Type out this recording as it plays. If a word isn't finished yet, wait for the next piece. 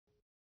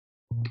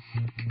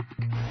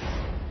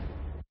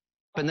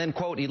And then,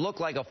 quote, he looked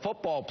like a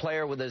football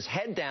player with his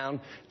head down,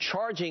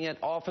 charging at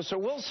Officer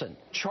Wilson.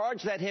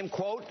 Charged at him,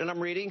 quote, and I'm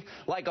reading,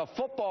 like a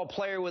football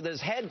player with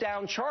his head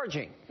down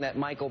charging. That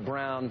Michael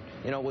Brown,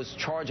 was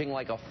charging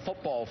like a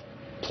football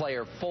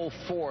player full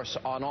force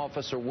on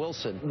Officer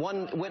Wilson.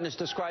 One witness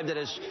described it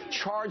as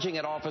charging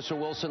at Officer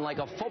Wilson like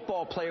a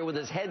football player with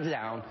his head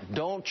down.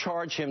 Don't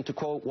charge him, to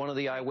quote one of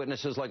the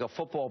eyewitnesses, like a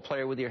football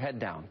player with your head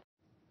down.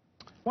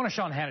 One of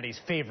Sean Hannity's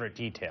favorite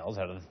details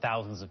out of the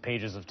thousands of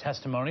pages of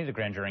testimony, the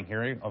grand jury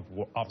hearing of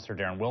Officer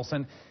Darren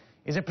Wilson,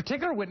 is a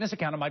particular witness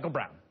account of Michael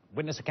Brown.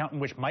 Witness account in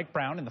which Mike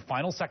Brown, in the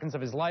final seconds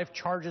of his life,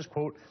 charges,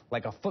 quote,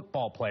 like a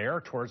football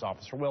player towards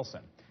Officer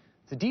Wilson.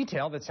 It's a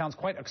detail that sounds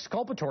quite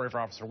exculpatory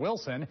for Officer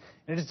Wilson, and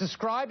it is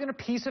described in a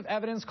piece of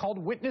evidence called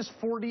Witness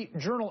 40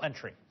 journal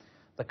entry.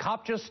 The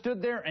cop just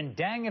stood there, and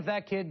dang if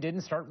that kid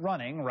didn't start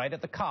running right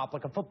at the cop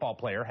like a football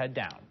player head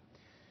down.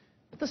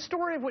 But the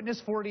story of Witness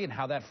 40 and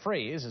how that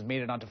phrase has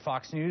made it onto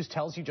Fox News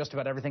tells you just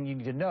about everything you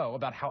need to know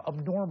about how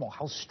abnormal,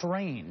 how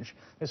strange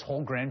this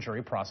whole grand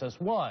jury process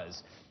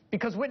was.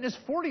 Because Witness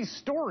 40's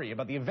story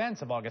about the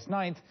events of August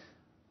 9th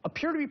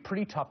appear to be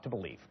pretty tough to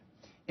believe.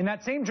 In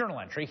that same journal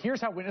entry,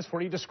 here's how Witness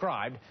 40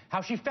 described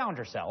how she found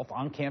herself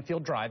on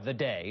Canfield Drive the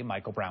day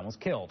Michael Brown was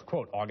killed.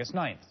 Quote, August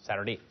 9th,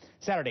 Saturday,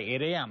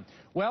 8 a.m.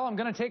 Well, I'm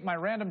going to take my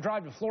random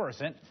drive to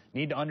Florissant.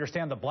 Need to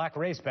understand the black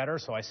race better,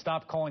 so I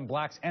stopped calling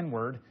blacks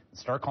N-word and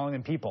start calling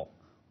them people.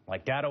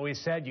 Like Dad always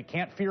said, you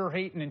can't fear or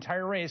hate an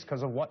entire race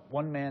because of what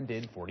one man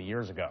did 40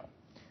 years ago.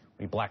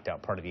 We blacked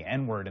out part of the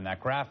N-word in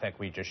that graphic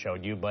we just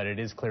showed you, but it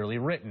is clearly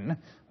written,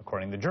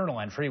 according to the journal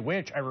entry,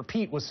 which, I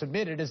repeat, was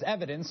submitted as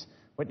evidence.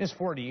 Witness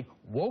 40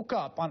 woke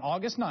up on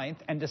August 9th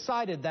and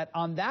decided that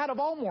on that of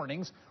all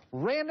mornings,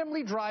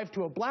 randomly drive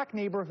to a black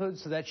neighborhood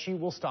so that she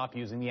will stop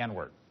using the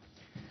N-word.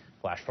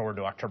 Flash forward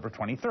to October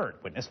 23rd.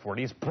 Witness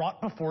 40 is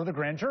brought before the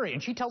grand jury,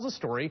 and she tells a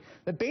story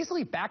that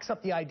basically backs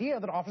up the idea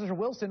that Officer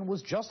Wilson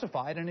was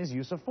justified in his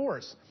use of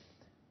force.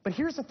 But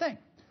here's the thing.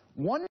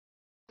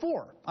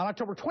 On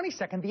October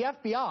 22nd, the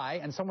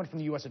FBI and someone from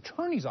the U.S.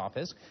 Attorney's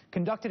Office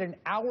conducted an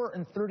hour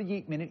and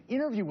 38-minute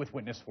interview with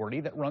Witness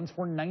 40 that runs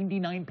for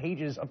 99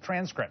 pages of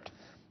transcript,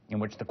 in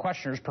which the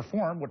questioners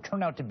performed what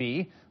turned out to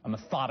be a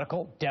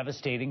methodical,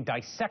 devastating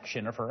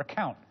dissection of her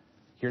account.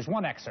 Here's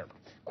one excerpt.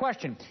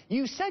 Question,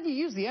 you said you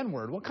used the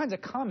N-word. What kinds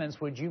of comments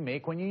would you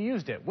make when you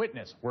used it?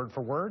 Witness, word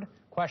for word?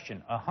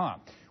 Question,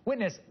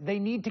 Witness, they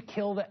need to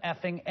kill the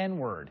effing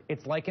N-word.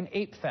 It's like an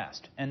ape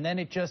fest. And then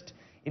it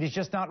is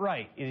just not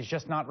right. It is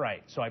just not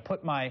right. So I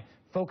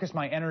focused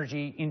my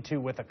energy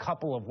into with a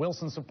couple of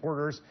Wilson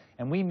supporters,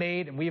 and we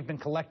have been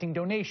collecting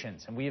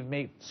donations, and we have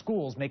made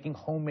schools making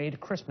homemade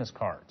Christmas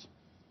cards.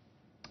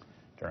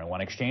 During one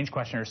exchange,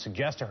 questioners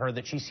suggest to her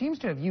that she seems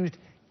to have used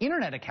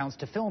internet accounts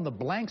to fill in the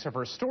blanks of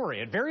her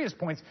story. At various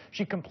points,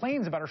 she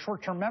complains about her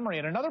short-term memory.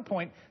 At another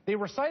point, they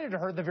recited to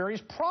her the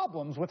various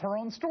problems with her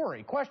own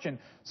story. Question,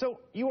 so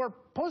you are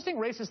posting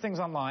racist things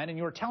online, and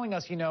you're telling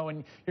us,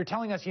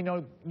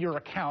 your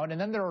account, and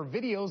then there are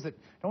videos that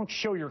don't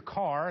show your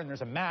car, and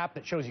there's a map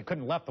that shows you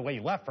couldn't left the way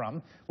you left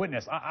from.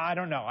 Witness, I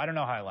don't know. I don't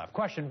know how I left.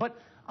 Question, but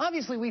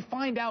obviously we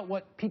find out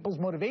what people's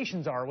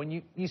motivations are when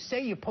you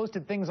say you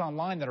posted things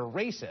online that are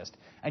racist,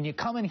 and you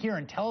come in here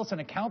and tell us an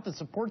account that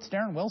supports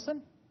Darren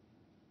Wilson?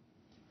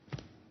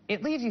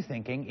 It leaves you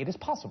thinking it is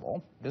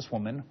possible this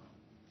woman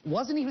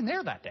wasn't even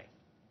there that day.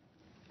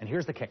 And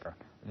here's the kicker.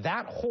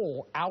 That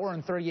whole hour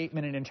and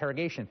 38-minute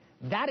interrogation,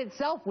 that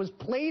itself was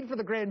played for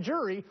the grand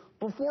jury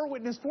before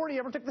Witness 40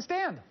 ever took the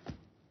stand.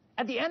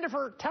 At the end of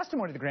her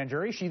testimony to the grand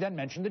jury, she then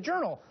mentioned the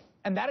journal.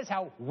 And that is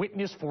how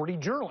Witness 40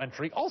 journal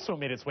entry also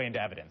made its way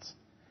into evidence.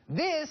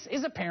 This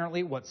is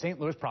apparently what St.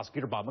 Louis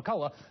prosecutor Bob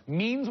McCulloch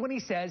means when he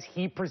says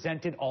he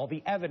presented all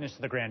the evidence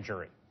to the grand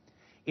jury.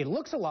 It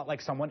looks a lot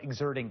like someone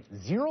exerting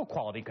zero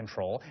quality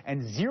control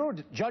and zero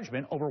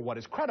judgment over what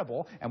is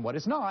credible and what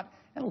is not,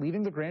 and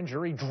leaving the grand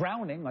jury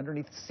drowning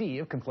underneath a sea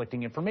of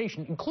conflicting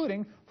information,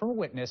 including from a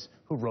witness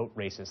who wrote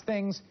racist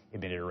things,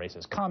 admitted to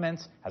racist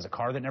comments, has a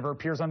car that never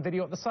appears on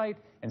video at the site,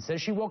 and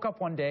says she woke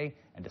up one day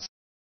and decided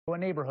to go to a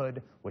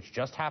neighborhood which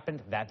just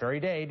happened that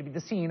very day to be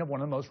the scene of one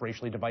of the most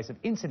racially divisive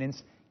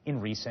incidents in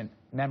recent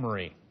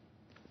memory.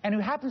 And who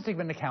happens to give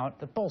an account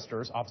that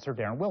bolsters Officer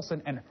Darren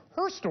Wilson, and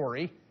her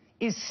story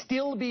is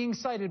still being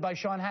cited by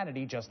Sean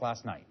Hannity just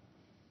last night.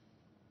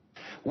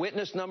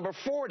 Witness number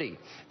 40.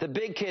 The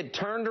big kid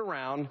turned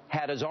around,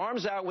 had his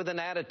arms out with an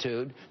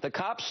attitude. The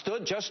cop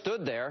just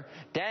stood there.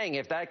 Dang,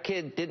 if that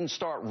kid didn't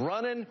start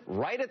running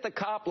right at the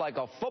cop like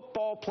a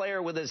football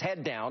player with his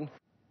head down.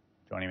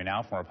 Joining me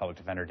now, former public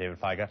defender David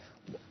Feiga.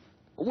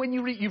 When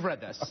you've read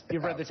this,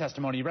 you've read the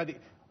testimony,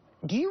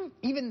 do you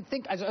even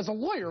think, as a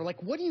lawyer,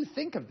 what do you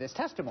think of this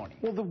testimony?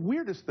 Well, the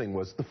weirdest thing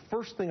was the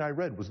first thing I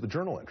read was the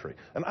journal entry.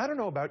 And I don't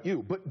know about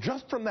you, but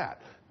just from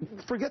that,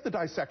 forget the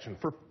dissection,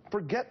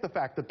 forget the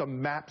fact that the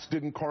maps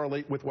didn't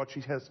correlate with what she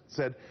has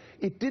said.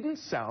 It didn't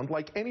sound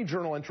like any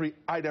journal entry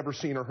I'd ever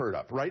seen or heard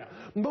of, right?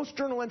 Yeah. Most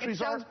journal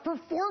entries are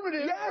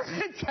performative. Yes,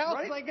 it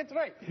sounds like it's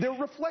right. They're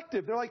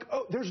reflective. They're like,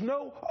 oh, there's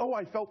no, oh,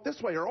 I felt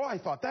this way, or oh, I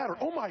thought that, or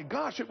oh my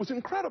gosh, it was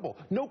incredible.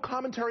 No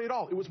commentary at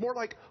all. It was more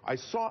like, I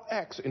saw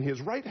X in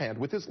his right hand.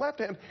 With his left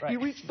hand, he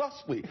reached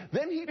thusly.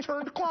 Then he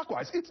turned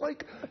clockwise. It's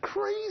like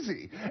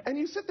crazy. And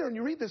you sit there and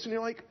you read this and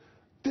you're like,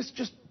 this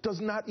just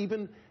does not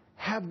even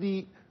have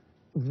the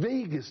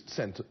vaguest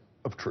sense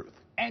of truth.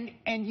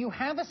 And you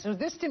have so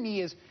this to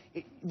me is,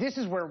 this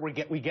is where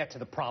we get to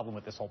the problem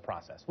with this whole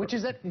process, which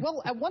is that,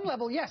 well, at one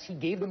level, yes, he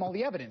gave them all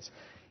the evidence.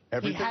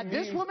 Everything he had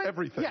this woman,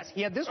 everything. Yes,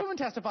 he had this woman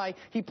testify.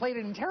 He played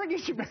an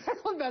interrogation with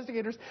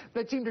investigators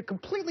that seemed to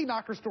completely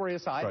knock her story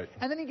aside. Right.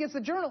 And then he gets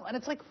the journal, and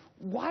it's like,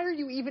 why are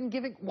you even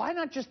giving? Why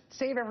not just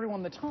save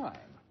everyone the time?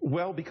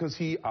 Well, because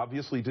he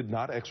obviously did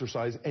not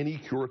exercise any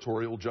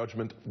curatorial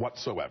judgment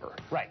whatsoever.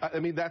 Right. I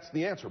mean, that's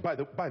the answer. By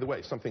the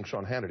way, something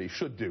Sean Hannity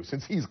should do,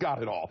 since he's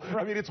got it all.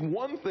 Right. I mean, it's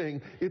one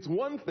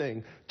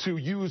thing to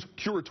use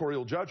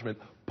curatorial judgment,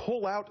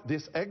 pull out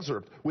this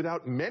excerpt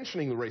without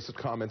mentioning the racist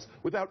comments,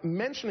 without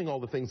mentioning all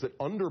the things that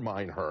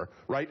undermine her,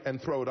 right,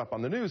 and throw it up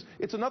on the news.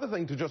 It's another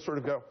thing to just sort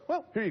of go,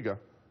 well, here you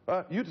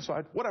go. You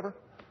decide, whatever.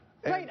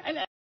 Right. And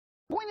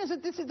the point is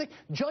that this is the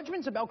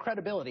judgments about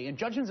credibility and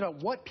judgments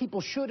about what people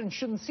should and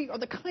shouldn't see are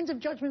the kinds of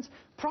judgments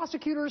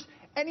prosecutors,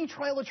 any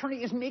trial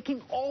attorney is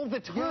making all the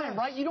time,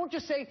 right? You don't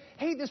just say,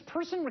 hey, this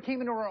person came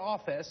into our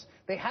office,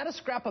 they had a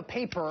scrap of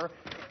paper,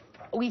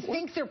 we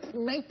think they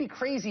might be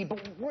crazy,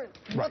 but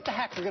what the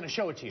heck, we're going to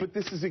show it to you. But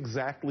this is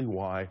exactly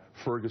why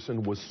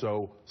Ferguson was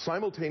so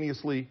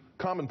simultaneously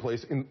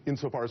commonplace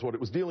insofar as what it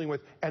was dealing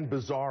with and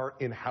bizarre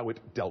in how it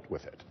dealt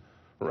with it.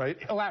 Right?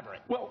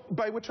 Elaborate. Well,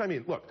 by which I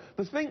mean, look,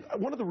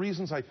 one of the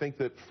reasons I think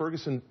that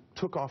Ferguson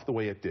took off the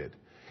way it did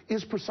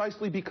is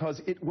precisely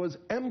because it was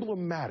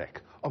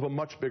emblematic of a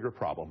much bigger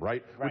problem,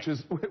 right? Which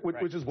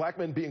is black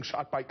men being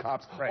shot by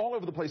cops all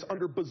over the place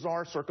under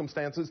bizarre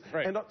circumstances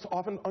and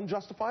often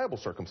unjustifiable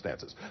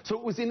circumstances. So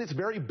it was in its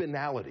very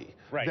banality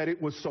that it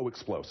was so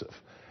explosive.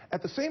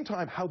 At the same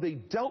time, how they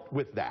dealt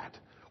with that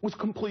was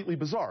completely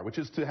bizarre, which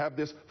is to have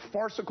this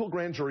farcical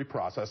grand jury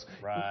process,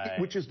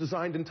 which is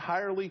designed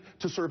entirely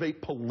to serve a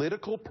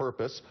political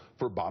purpose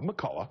for Bob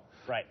McCulloch.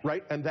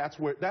 Right? And that's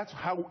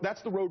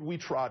the road we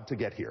trod to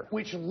get here.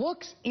 Which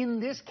looks, in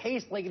this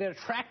case, like it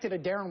attracted a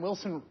Darren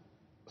Wilson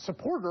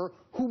supporter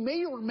who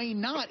may or may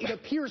not, it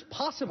appears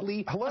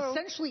possibly,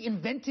 essentially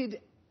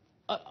invented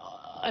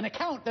an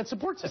account that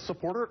supports it. A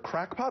supporter,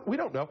 crackpot? We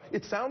don't know.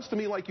 It sounds to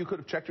me like you could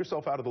have checked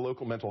yourself out of the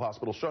local mental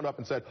hospital, shown up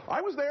and said,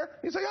 I was there.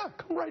 You say, yeah,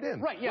 come right in.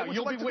 Right, yeah,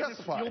 you'll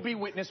be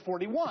witness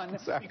 41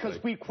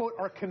 because we, quote,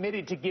 are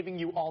committed to giving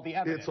you all the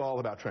evidence. It's all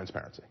about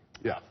transparency.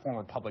 Yeah.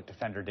 Former public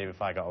defender David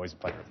Feiga, always a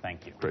pleasure.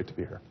 Thank you. Great to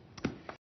be here.